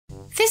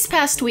This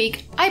past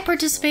week, I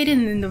participated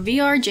in the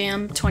VR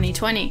Jam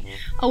 2020,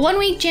 a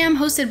one-week jam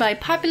hosted by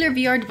popular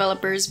VR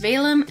developers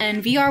ऊValem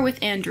and VR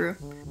with Andrew.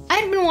 I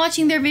had been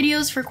watching their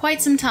videos for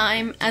quite some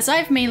time, as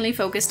I've mainly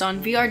focused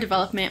on VR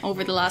development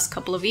over the last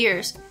couple of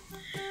years.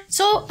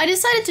 So I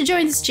decided to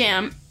join this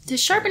jam to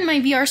sharpen my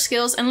VR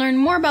skills and learn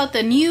more about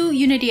the new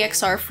Unity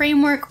XR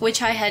framework,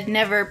 which I had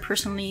never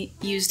personally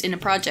used in a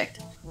project.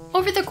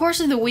 Over the course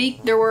of the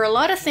week, there were a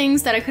lot of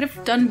things that I could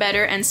have done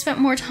better and spent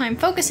more time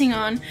focusing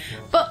on,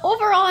 but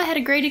overall I had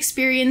a great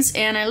experience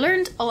and I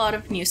learned a lot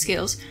of new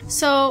skills.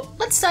 So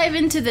let's dive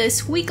into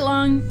this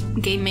week-long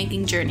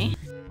game-making journey.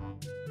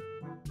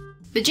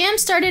 The jam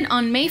started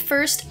on May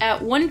 1st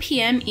at 1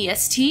 PM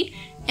EST,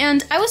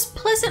 and I was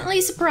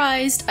pleasantly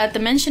surprised at the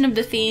mention of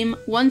the theme,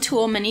 one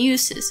tool, many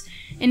uses.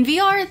 In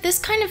VR, this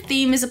kind of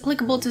theme is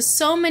applicable to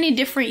so many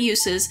different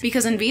uses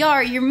because in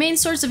VR, your main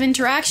source of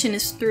interaction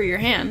is through your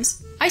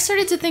hands. I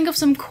started to think of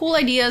some cool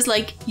ideas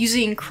like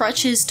using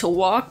crutches to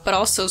walk, but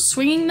also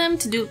swinging them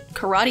to do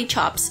karate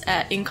chops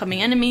at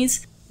incoming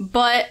enemies.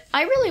 But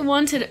I really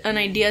wanted an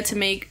idea to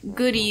make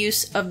good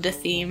use of the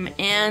theme,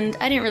 and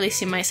I didn't really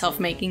see myself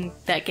making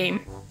that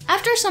game.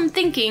 After some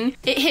thinking,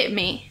 it hit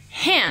me.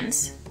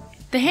 Hands.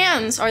 The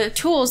hands are the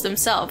tools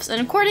themselves,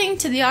 and according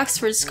to the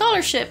Oxford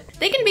Scholarship,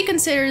 they can be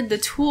considered the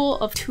tool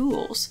of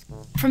tools.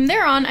 From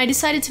there on, I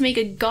decided to make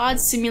a God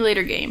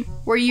simulator game,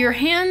 where your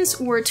hands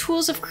were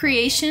tools of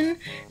creation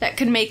that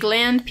could make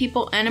land,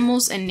 people,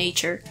 animals, and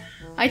nature.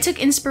 I took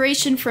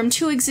inspiration from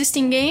two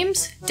existing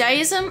games,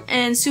 Deism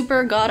and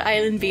Super God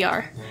Island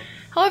VR.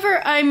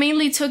 However, I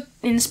mainly took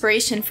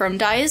inspiration from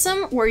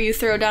Deism, where you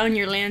throw down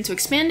your land to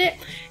expand it,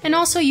 and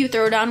also you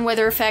throw down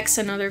weather effects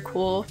and other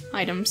cool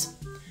items.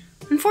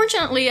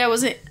 Unfortunately, I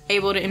wasn't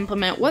able to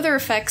implement weather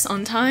effects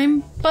on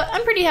time, but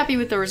I'm pretty happy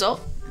with the result.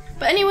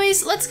 But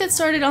anyways, let's get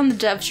started on the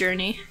dev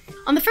journey.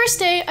 On the first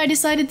day, I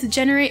decided to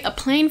generate a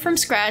plane from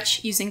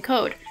scratch using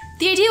code.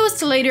 The idea was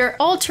to later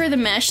alter the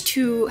mesh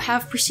to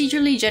have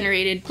procedurally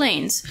generated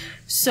planes.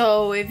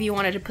 So if you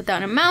wanted to put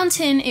down a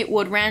mountain, it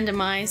would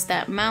randomize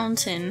that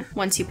mountain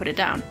once you put it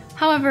down.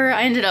 However,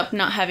 I ended up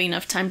not having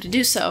enough time to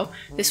do so.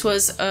 This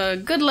was a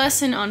good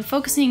lesson on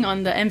focusing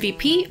on the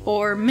MVP,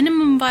 or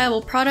minimum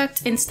viable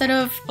product, instead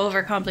of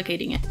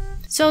overcomplicating it.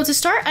 So to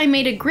start, I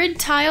made a grid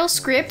tile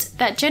script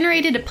that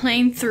generated a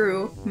plane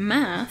through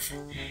math.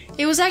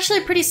 It was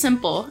actually pretty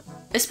simple,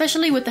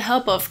 especially with the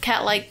help of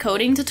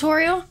ऊCatlikecoding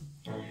tutorial.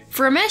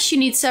 For a mesh, you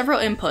need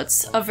several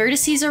inputs, a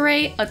vertices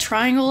array, a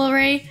triangle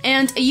array,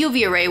 and a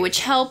UV array,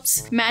 which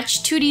helps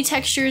match 2D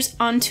textures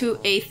onto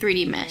a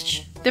 3D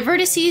mesh. The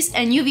vertices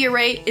and UV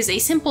array is a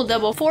simple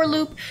double for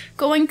loop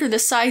going through the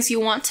size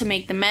you want to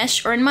make the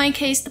mesh, or in my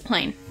case, the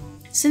plane.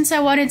 Since I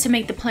wanted to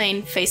make the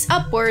plane face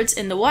upwards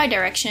in the Y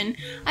direction,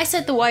 I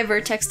set the Y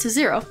vertex to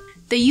 0.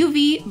 The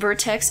UV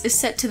vertex is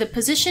set to the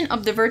position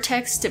of the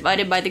vertex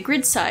divided by the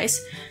grid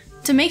size,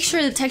 to make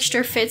sure the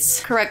texture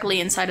fits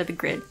correctly inside of the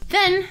grid.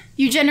 Then,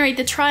 you generate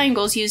the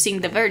triangles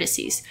using the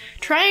vertices.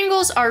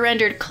 Triangles are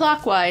rendered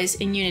clockwise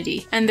in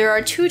Unity, and there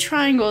are 2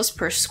 triangles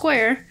per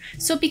square,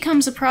 so it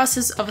becomes a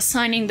process of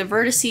assigning the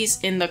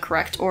vertices in the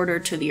correct order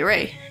to the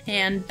array.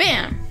 And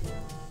bam!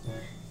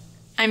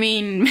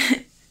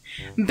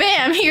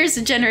 Bam! Here's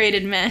the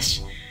generated mesh.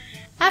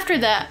 After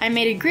that, I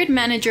made a grid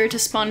manager to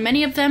spawn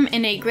many of them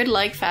in a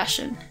grid-like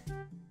fashion.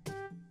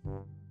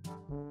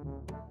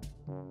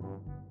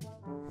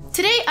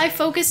 Today, I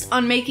focused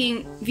on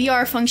making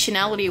VR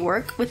functionality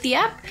work with the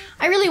app.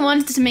 I really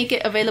wanted to make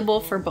it available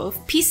for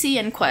both PC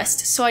and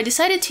Quest, so I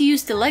decided to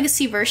use the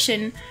legacy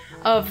version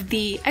of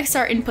the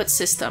XR input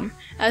system,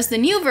 as the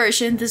new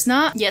version does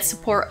not yet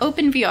support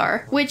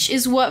OpenVR, which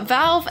is what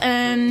Valve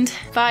and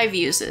Vive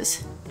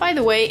uses. By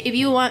the way, if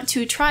you want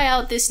to try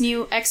out this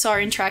new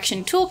XR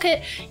interaction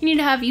toolkit, you need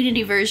to have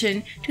Unity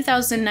version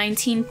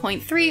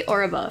 2019.3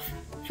 or above.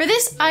 For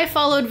this, I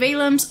followed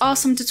ऊValem's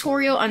awesome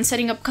tutorial on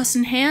setting up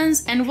custom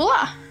hands, and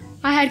voila!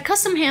 I had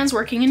custom hands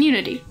working in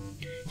Unity.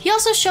 He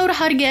also showed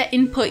how to get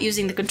input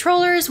using the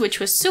controllers, which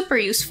was super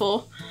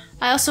useful.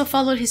 I also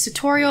followed his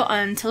tutorial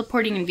on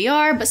teleporting in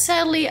VR, but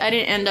sadly I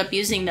didn't end up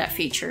using that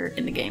feature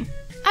in the game.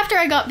 After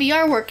I got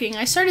VR working,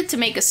 I started to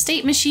make a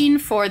state machine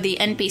for the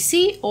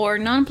NPC, or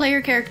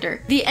non-player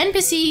character. The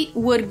NPC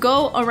would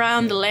go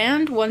around the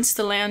land once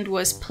the land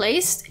was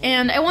placed,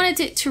 and I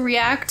wanted it to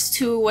react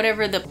to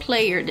whatever the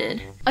player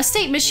did. A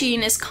state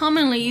machine is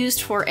commonly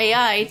used for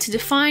AI to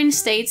define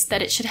states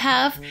that it should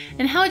have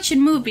and how it should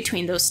move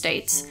between those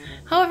states.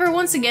 However,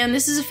 once again,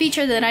 this is a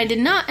feature that I did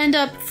not end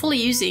up fully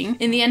using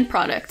in the end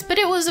product, but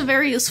it was a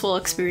very useful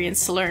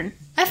experience to learn.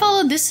 I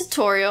followed this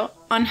tutorial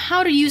on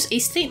how to use a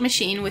state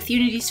machine with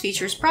Unity's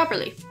features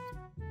properly.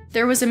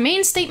 There was a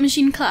main state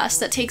machine class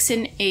that takes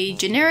in a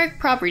generic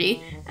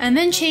property and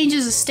then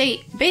changes a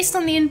state based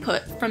on the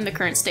input from the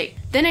current state.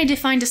 Then I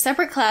defined a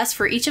separate class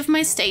for each of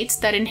my states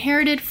that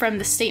inherited from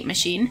the state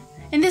machine.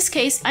 In this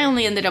case, I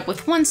only ended up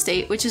with one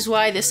state, which is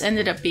why this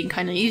ended up being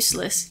kinda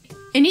useless.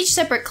 In each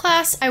separate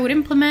class, I would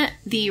implement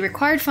the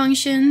required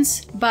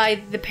functions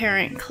by the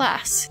parent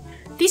class.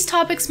 These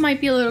topics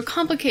might be a little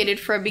complicated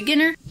for a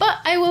beginner, but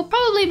I will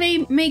probably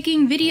be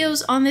making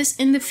videos on this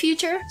in the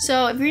future,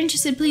 so if you're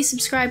interested, please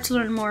subscribe to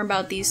learn more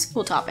about these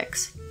cool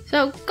topics.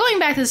 So, going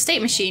back to the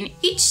state machine,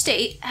 each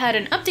state had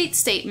an update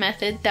state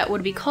method that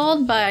would be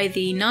called by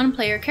the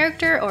non-player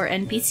character or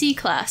NPC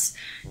class.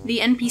 The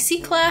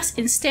NPC class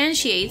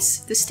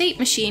instantiates the state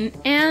machine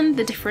and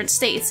the different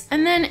states,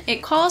 and then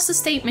it calls the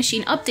state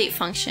machine update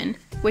function,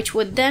 which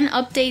would then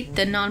update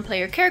the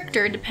non-player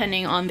character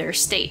depending on their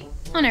state,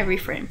 on every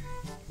frame.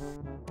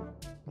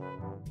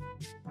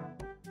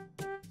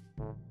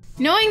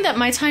 Knowing that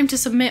my time to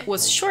submit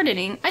was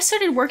shortening, I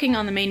started working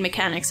on the main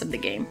mechanics of the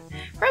game.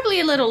 Probably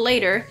a little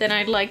later than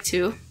I'd like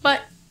to,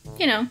 but,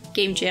 you know,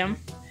 game jam.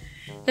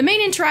 The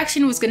main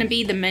interaction was going to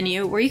be the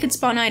menu, where you could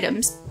spawn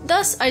items.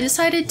 Thus, I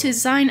decided to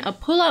design a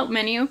pull-out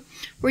menu,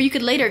 where you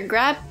could later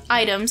grab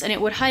items and it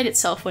would hide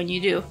itself when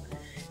you do.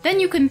 Then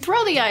you can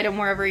throw the item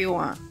wherever you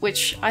want,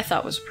 which I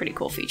thought was a pretty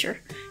cool feature.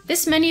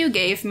 This menu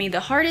gave me the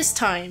hardest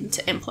time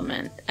to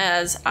implement,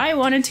 as I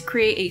wanted to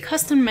create a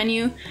custom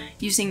menu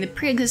using the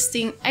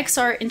pre-existing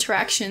XR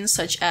interactions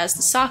such as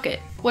the socket.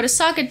 What a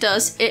socket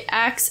does, it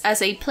acts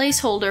as a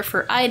placeholder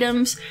for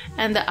items,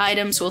 and the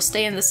items will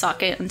stay in the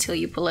socket until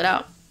you pull it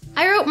out.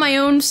 I wrote my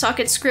own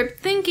socket script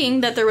thinking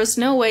that there was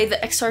no way the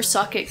XR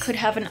socket could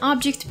have an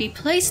object be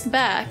placed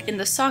back in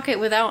the socket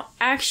without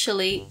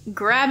actually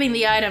grabbing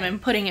the item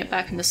and putting it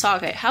back in the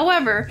socket.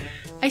 However,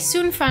 I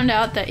soon found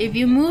out that if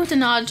you moved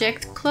an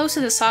object close to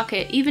the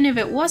socket, even if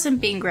it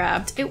wasn't being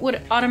grabbed, it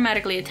would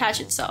automatically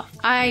attach itself.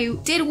 I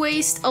did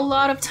waste a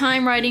lot of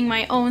time writing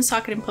my own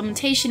socket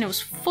implementation. It was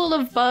full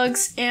of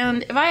bugs,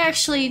 and if I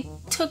actually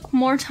took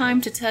more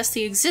time to test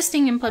the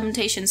existing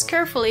implementations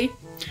carefully,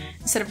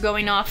 instead of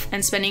going off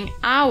and spending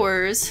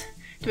hours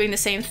doing the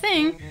same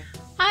thing,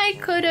 I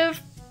could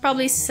have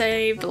probably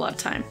saved a lot of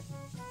time.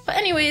 But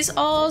anyways,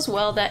 all's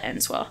well that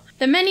ends well.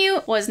 The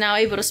menu was now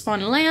able to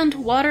spawn land,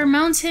 water,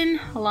 mountain,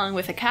 along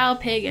with a cow,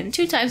 pig, and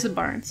 2 types of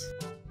barns.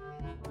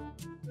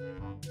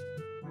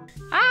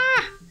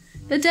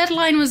 The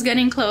deadline was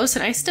getting close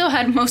and I still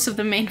had most of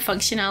the main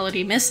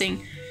functionality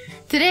missing.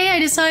 Today I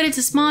decided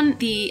to spawn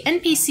the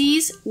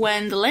NPCs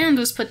when the land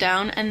was put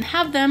down and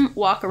have them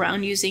walk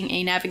around using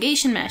a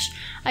navigation mesh.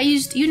 I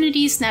used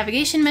Unity's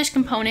navigation mesh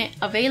component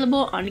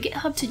available on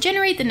GitHub to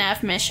generate the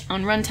nav mesh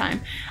on runtime.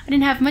 I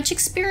didn't have much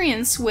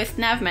experience with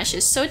nav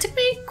meshes, so it took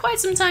me quite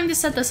some time to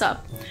set this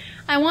up.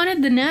 I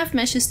wanted the nav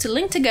meshes to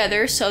link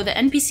together so the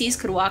NPCs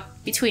could walk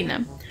between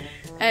them.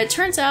 It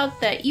turns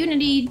out that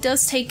Unity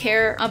does take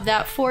care of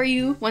that for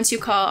you once you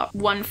call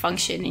one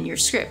function in your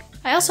script.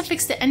 I also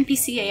fixed the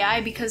NPC AI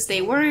because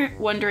they weren't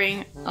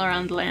wandering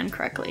around the land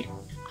correctly.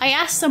 I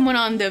asked someone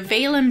on the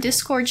ऊValem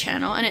Discord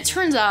channel, and it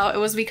turns out it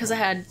was because I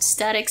had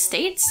static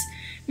states,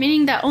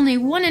 meaning that only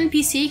one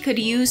NPC could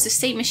use the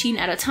state machine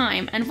at a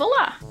time, and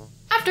voila!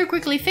 After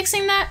quickly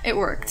fixing that, it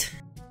worked.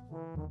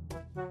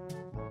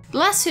 The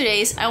last 2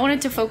 days, I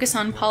wanted to focus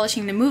on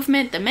polishing the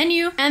movement, the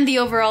menu, and the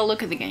overall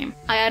look of the game.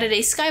 I added a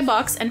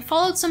skybox and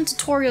followed some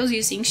tutorials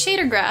using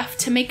Shader Graph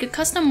to make a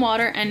custom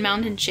water and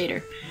mountain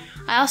shader.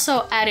 I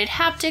also added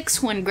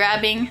haptics when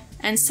grabbing,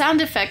 and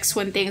sound effects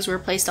when things were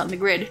placed on the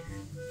grid.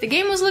 The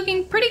game was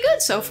looking pretty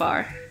good so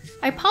far.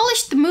 I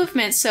polished the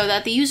movement so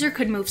that the user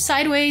could move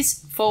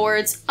sideways,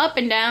 forwards, up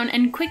and down,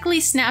 and quickly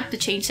snap to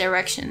change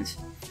directions.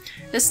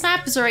 The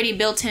snap is already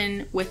built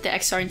in with the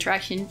XR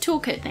interaction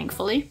toolkit,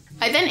 thankfully.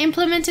 I then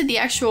implemented the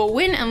actual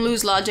win and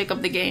lose logic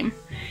of the game.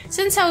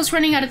 Since I was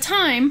running out of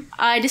time,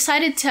 I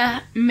decided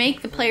to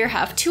make the player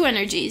have 2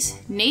 energies,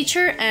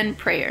 nature and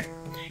prayer.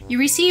 You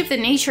receive the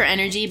nature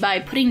energy by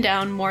putting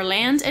down more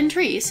land and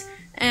trees,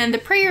 and the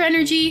prayer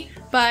energy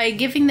by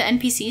giving the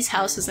NPCs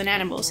houses and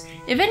animals.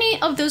 If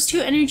any of those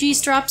 2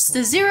 energies drops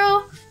to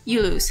 0,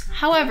 you lose.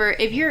 However,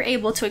 if you're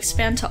able to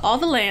expand to all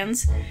the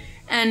lands,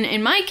 and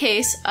in my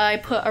case, I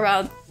put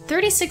around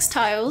 36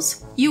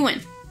 tiles, you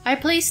win. I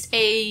placed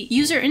a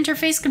user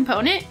interface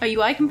component, a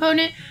UI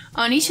component,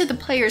 on each of the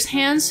players'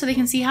 hands so they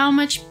can see how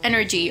much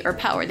energy or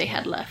power they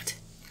had left.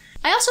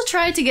 I also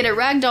tried to get a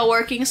ragdoll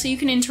working so you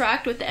can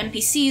interact with the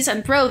NPCs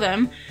and throw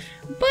them,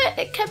 but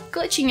it kept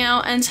glitching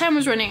out and time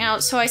was running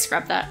out, so I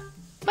scrapped that.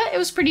 But it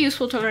was pretty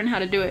useful to learn how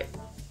to do it.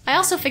 I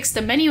also fixed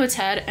the menu it's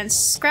had and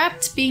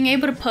scrapped being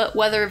able to put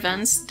weather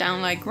events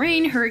down like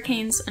rain,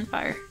 hurricanes, and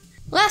fire.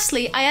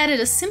 Lastly, I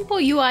added a simple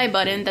UI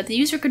button that the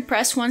user could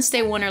press once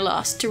they won or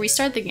lost to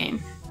restart the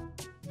game.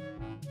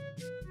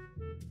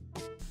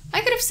 I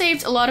could have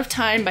saved a lot of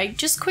time by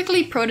just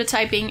quickly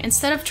prototyping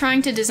instead of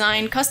trying to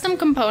design custom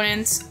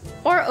components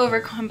or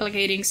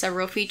overcomplicating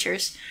several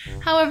features.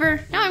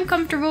 However, now I'm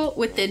comfortable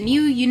with the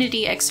new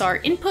Unity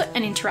XR input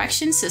and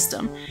interaction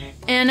system,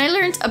 and I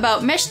learned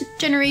about mesh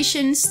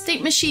generation,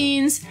 state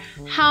machines,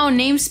 how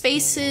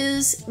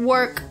namespaces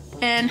work,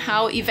 and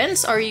how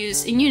events are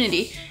used in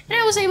Unity, and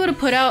I was able to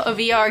put out a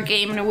VR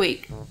game in a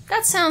week.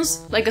 That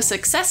sounds like a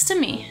success to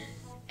me.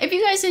 If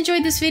you guys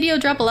enjoyed this video,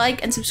 drop a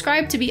like and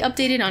subscribe to be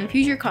updated on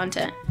future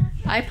content.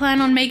 I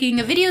plan on making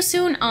a video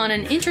soon on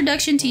an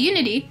introduction to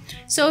Unity,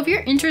 so if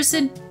you're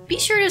interested, be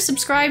sure to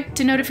subscribe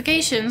to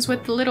notifications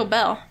with the little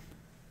bell.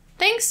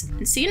 Thanks,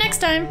 and see you next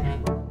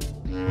time!